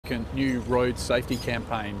significant new road safety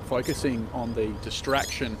campaign focusing on the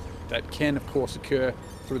distraction that can, of course, occur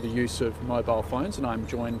through the use of mobile phones, and I'm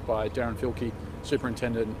joined by Darren Filkey,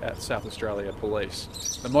 Superintendent at South Australia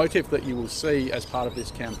Police. The motive that you will see as part of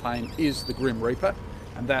this campaign is the Grim Reaper,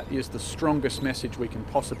 and that is the strongest message we can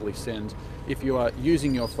possibly send. If you are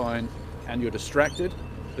using your phone and you're distracted,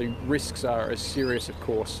 the risks are as serious, of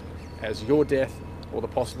course, as your death or the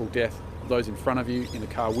possible death of those in front of you, in the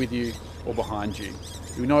car with you, or behind you.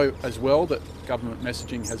 We know as well that government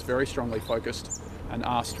messaging has very strongly focused and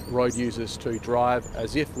asked road users to drive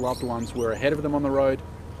as if loved ones were ahead of them on the road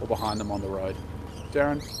or behind them on the road.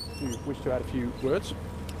 Darren, do you wish to add a few words?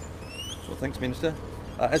 Well, thanks, Minister.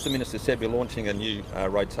 As the Minister said, we're launching a new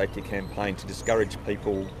road safety campaign to discourage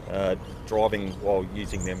people driving while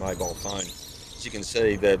using their mobile phone. As you can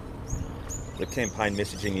see, the campaign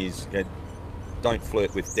messaging is don't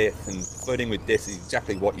flirt with death, and flirting with death is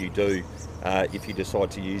exactly what you do if you decide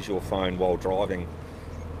to use your phone while driving.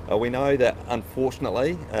 We know that,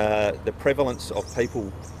 unfortunately, the prevalence of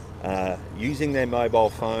people using their mobile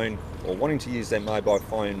phone or wanting to use their mobile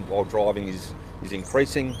phone while driving is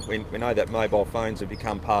increasing. We know that mobile phones have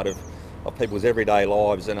become part of people's everyday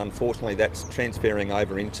lives, and unfortunately that's transferring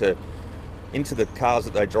over into the cars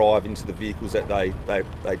that they drive, into the vehicles that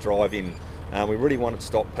they drive in. We really want to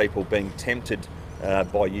stop people being tempted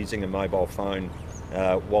by using a mobile phone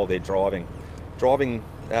while they're driving.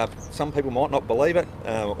 Some people might not believe it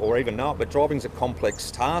or even know it, but driving's a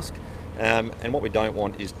complex task, and what we don't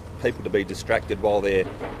want is people to be distracted while they're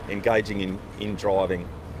engaging in driving.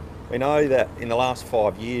 We know that in the last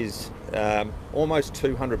 5 years, almost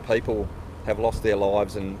 200 people have lost their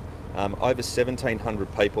lives, and over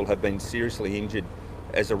 1,700 people have been seriously injured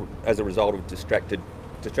as a result of distracted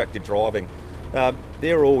driving.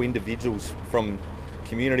 They're all individuals from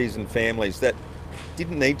communities and families that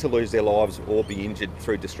didn't need to lose their lives or be injured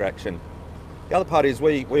through distraction. The other part is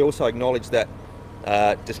we also acknowledge that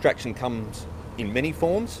distraction comes in many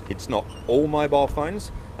forms. It's not all mobile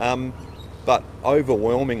phones, but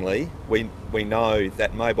overwhelmingly we know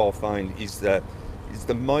that mobile phone is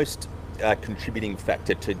the most contributing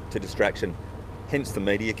factor to distraction, hence the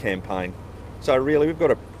media campaign. So really we've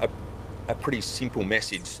got a pretty simple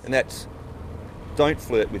message, and that's don't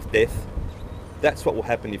flirt with death. That's what will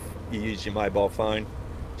happen if you use your mobile phone.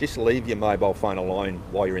 Just leave your mobile phone alone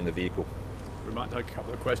while you're in the vehicle. We might take a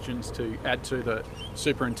couple of questions to add to the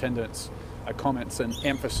Superintendent's comments and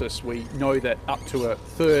emphasis. We know that up to a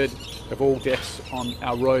third of all deaths on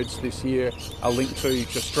our roads this year are linked to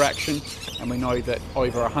distraction, and we know that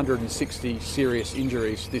over 160 serious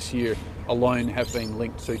injuries this year alone have been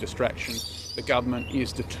linked to distraction. The government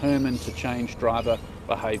is determined to change driver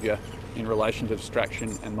behaviour in relation to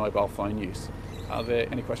distraction and mobile phone use. Are there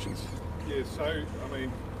any questions? Yeah, so, I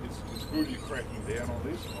mean, it's good you're cracking down on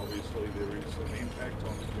this, and obviously there is an impact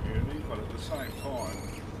on the community, but at the same time,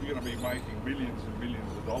 you're going to be making millions and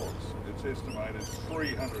millions of dollars. It's estimated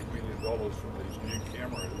 $300 million from these new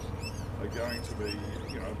cameras are going to be,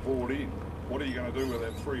 bought in. What are you going to do with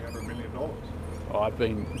that $300 million? I've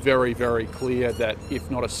been very, very clear that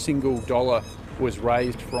if not a single dollar was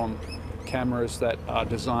raised from cameras that are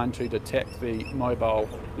designed to detect the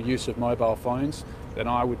use of mobile phones, then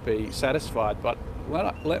I would be satisfied. But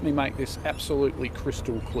let me make this absolutely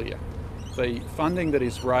crystal clear. The funding that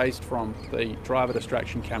is raised from the driver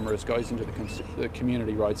distraction cameras goes into the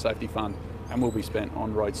Community Road Safety Fund and will be spent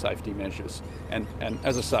on road safety measures. And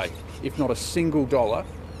as I say, if not a single dollar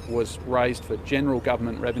was raised for general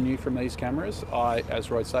government revenue from these cameras, I, as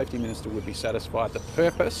Road Safety Minister, would be satisfied. The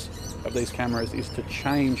purpose of these cameras is to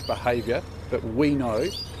change behaviour that we know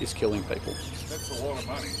is killing people. That's a lot of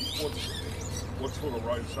money. What sort of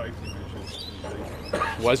road safety measures do you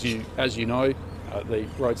need? Well, as you know, the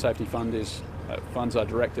Road Safety Fund funds are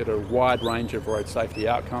directed at a wide range of road safety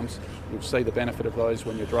outcomes. You'll see the benefit of those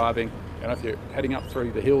when you're driving. And if you're heading up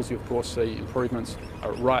through the hills, you of course see improvements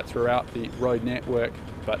right throughout the road network.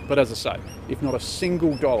 But as I say, if not a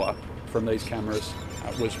single dollar from these cameras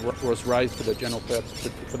was raised for the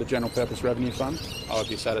general purpose revenue fund, I would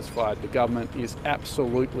be satisfied. The government is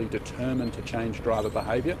absolutely determined to change driver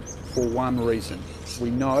behaviour for one reason.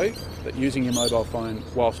 We know that using your mobile phone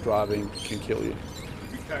whilst driving can kill you.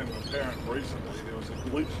 It became apparent recently there was a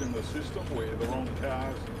glitch in the system where the wrong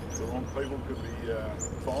cars, the wrong people could be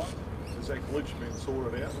fined. Has that glitch been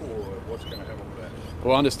sorted out, or what's going to happen with that?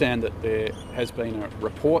 Well, I understand that there has been a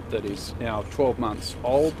report that is now 12 months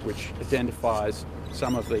old, which identifies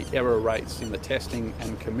some of the error rates in the testing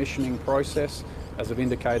and commissioning process. As I've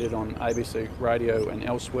indicated on ABC Radio and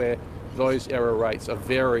elsewhere, those error rates are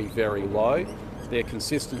very, very low. they're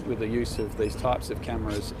consistent with the use of these types of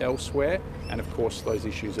cameras elsewhere, and of course those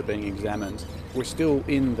issues are being examined. We're still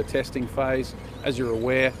in the testing phase. As you're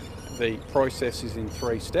aware, the process is in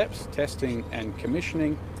 3 steps: testing and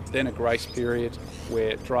commissioning, then a grace period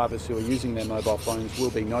where drivers who are using their mobile phones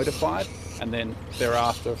will be notified, and then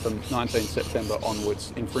thereafter, from 19 September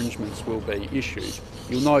onwards, infringements will be issued.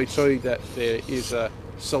 You'll know too that there is a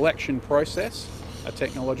selection process, a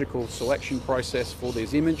technological selection process for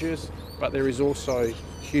these images, but there is also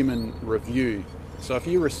human review. So if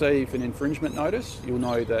you receive an infringement notice, you'll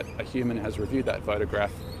know that a human has reviewed that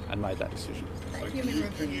photograph and made that decision. So can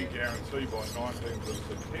you guarantee by 19th of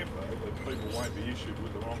September that people won't be issued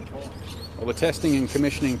with the wrong fine? Well, the testing and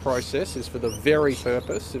commissioning process is for the very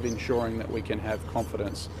purpose of ensuring that we can have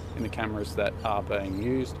confidence in the cameras that are being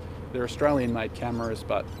used. They're Australian-made cameras,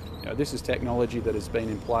 but this is technology that has been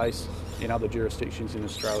in place in other jurisdictions in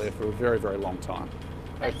Australia for a very, very long time.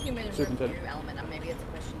 That human review element, and maybe it's a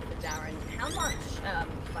question for Darren, how much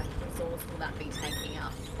resource will that be taking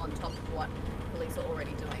up on top of what police are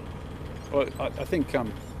already doing? Well, I think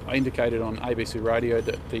I indicated on ABC Radio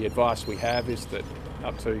that the advice we have is that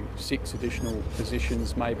up to 6 additional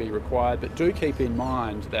positions may be required, but do keep in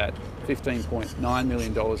mind that $15.9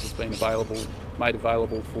 million has been made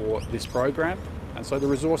available for this program, and so the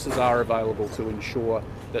resources are available to ensure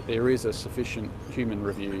that there is a sufficient human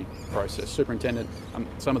review process. Superintendent,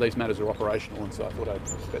 some of these matters are operational, and so I thought I'd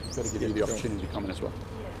better give you the opportunity to comment as well.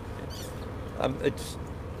 It's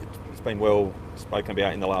been well spoken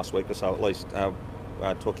about in the last week or so, at least,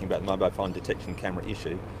 talking about the mobile phone detection camera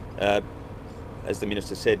issue. As the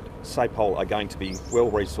Minister said, SAPOL are going to be well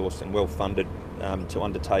resourced and well funded to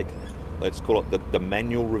undertake, let's call it the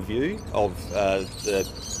manual review of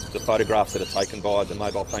the photographs that are taken by the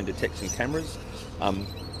mobile phone detection cameras.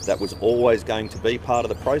 That was always going to be part of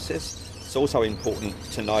the process. It's also important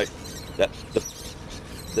to note that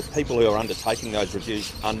the people who are undertaking those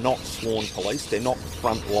reviews are not sworn police. They're not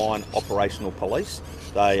frontline operational police.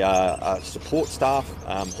 They are support staff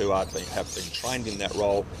who have been trained in that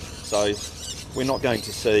role. So we're not going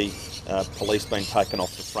to see police being taken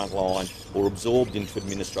off the front line or absorbed into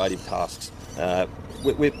administrative tasks. The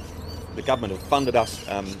government have funded us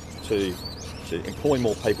to employ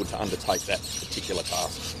more people to undertake that particular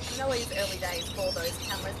task. I know it's early days for those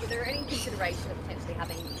cameras, but there any consideration of potentially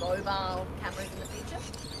having mobile cameras in the future?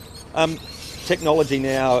 Technology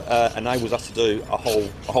now enables us to do a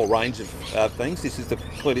whole range of things.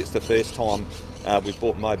 Clearly it's the first time we've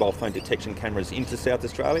brought mobile phone detection cameras into South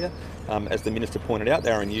Australia. As the Minister pointed out,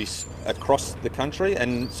 they're in use across the country,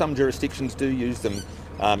 and some jurisdictions do use them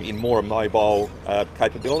in more mobile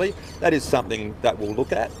capability. That is something that we'll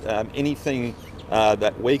look at. Anything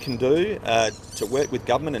that we can do to work with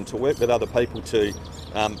government and to work with other people to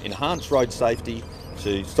enhance road safety,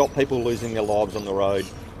 to stop people losing their lives on the road,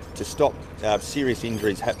 to stop serious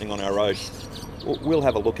injuries happening on our roads, we'll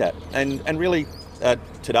have a look at. And really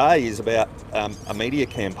today is about a media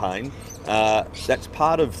campaign that's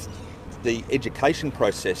part of the education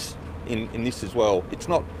process in this as well. It's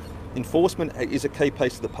not, enforcement is a key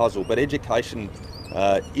piece of the puzzle, but education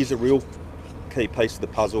is a real key piece of the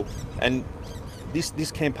puzzle, and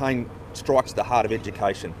this campaign strikes the heart of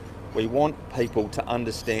education. We want people to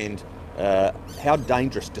understand how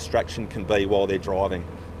dangerous distraction can be while they're driving.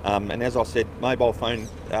 And as I said, mobile phone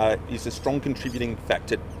is a strong contributing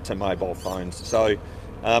factor to mobile phones. So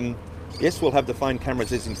yes, we'll have the phone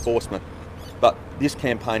cameras as enforcement, but this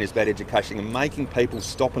campaign is about education and making people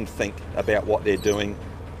stop and think about what they're doing.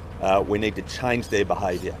 We need to change their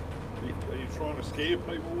behaviour. Are you trying to scare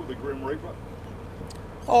people with the Grim Reaper?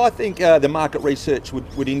 Oh, I think the market research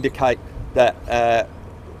would indicate that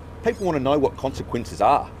people want to know what consequences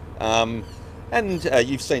are. And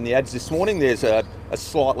you've seen the ads this morning. There's a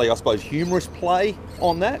slightly, I suppose, humorous play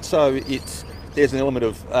on that. So there's an element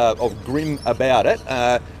of grim about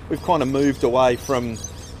it. We've kind of moved away from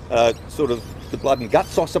sort of the blood and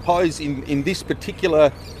guts, I suppose, in this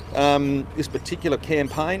particular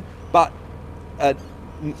campaign. But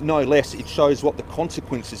no less, it shows what the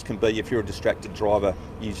consequences can be if you're a distracted driver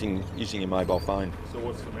using your mobile phone. So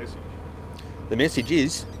what's the message? The message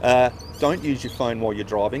is don't use your phone while you're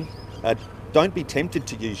driving. Don't be tempted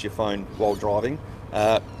to use your phone while driving.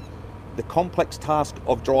 The complex task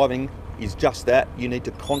of driving is just that. You need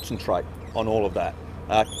to concentrate on all of that.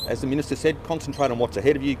 As the Minister said, concentrate on what's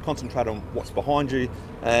ahead of you, concentrate on what's behind you,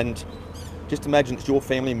 and just imagine it's your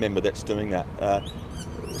family member that's doing that.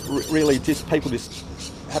 Really, people just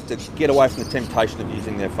have to get away from the temptation of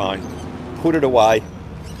using their phone, put it away,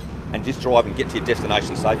 and just drive and get to your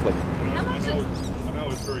destination safely. I know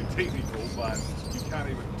it's very technical, but you can't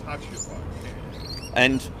even touch your phone, can you?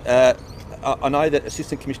 And I know that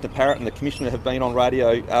Assistant Commissioner Parrott and the Commissioner have been on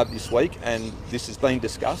radio this week, and this has been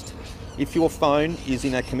discussed. If your phone is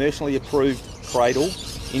in a commercially approved cradle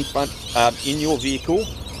in your vehicle,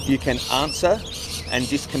 you can answer and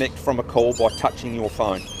disconnect from a call by touching your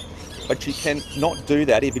phone. But you cannot do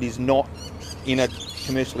that if it is not in a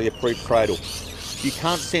commercially approved cradle. You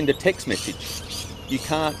can't send a text message. You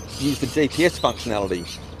can't use the GPS functionality.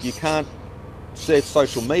 You can't surf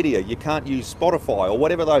social media. You can't use Spotify or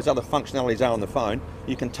whatever those other functionalities are on the phone.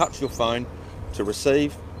 You can touch your phone to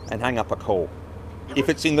receive and hang up a call if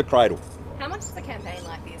it's in the cradle. How much does a campaign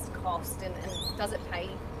like this cost, and does it pay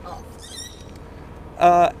off?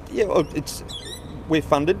 Yeah, well, we're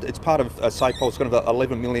funded. It's part of SAPOL. It's got about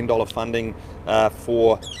 $11 million funding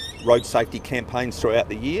for road safety campaigns throughout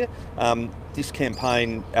the year. This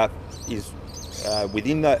campaign is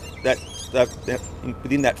within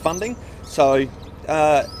within that funding. So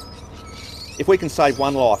if we can save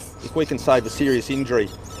one life, if we can save a serious injury,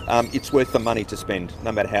 it's worth the money to spend,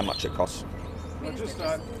 no matter how much it costs.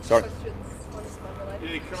 Sorry.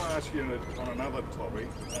 Yeah, can I ask you on another topic?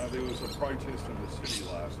 There was a protest in the city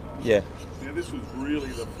last night. Yeah. Now this was really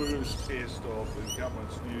the first test of the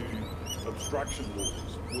government's new obstruction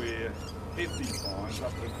laws, where hefty fines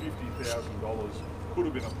up to $50,000 could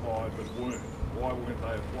have been applied but weren't. Why weren't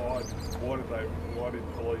they applied? Why did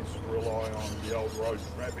police rely on the old Road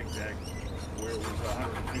Traffic Act, where it was a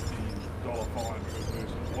 $150 fine per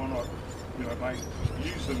person? Why not,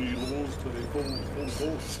 use the new laws to their full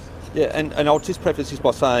force? Yeah, and I'll just preface this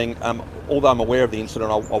by saying, although I'm aware of the incident,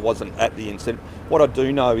 I wasn't at the incident. What I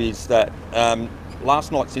do know is that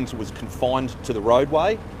last night's incident was confined to the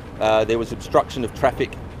roadway. There was obstruction of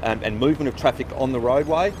traffic and movement of traffic on the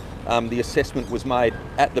roadway. The assessment was made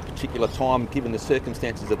at the particular time, given the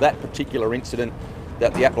circumstances of that particular incident,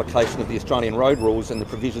 that the application of the Australian road rules and the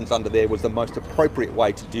provisions under there was the most appropriate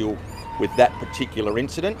way to deal with that particular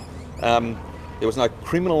incident. There was no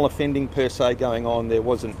criminal offending per se going on. There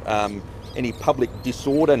wasn't any public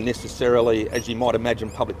disorder necessarily, as you might imagine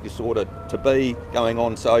public disorder to be going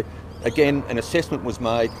on. So again, an assessment was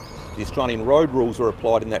made. The Australian road rules were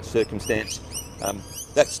applied in that circumstance.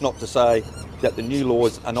 That's not to say that the new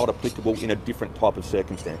laws are not applicable in a different type of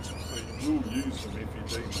circumstance. So you will use them if you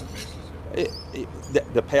deem them necessary?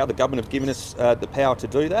 The government have given us the power to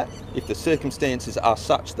do that. If the circumstances are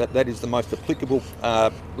such that that is the most applicable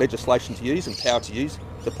legislation to use and power to use,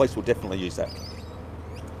 the police will definitely use that.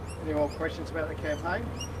 Any more questions about the campaign?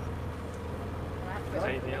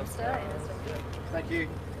 Thank you.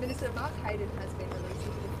 Minister, Mark Hayden has been released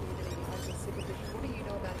into the community under supervision. What do you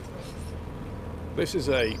know about his release? This is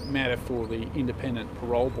a matter for the Independent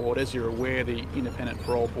Parole Board. As you're aware, the Independent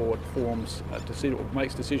Parole Board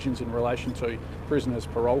makes decisions in relation to prisoners'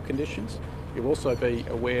 parole conditions. You'll also be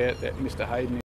aware that Mr. Hayden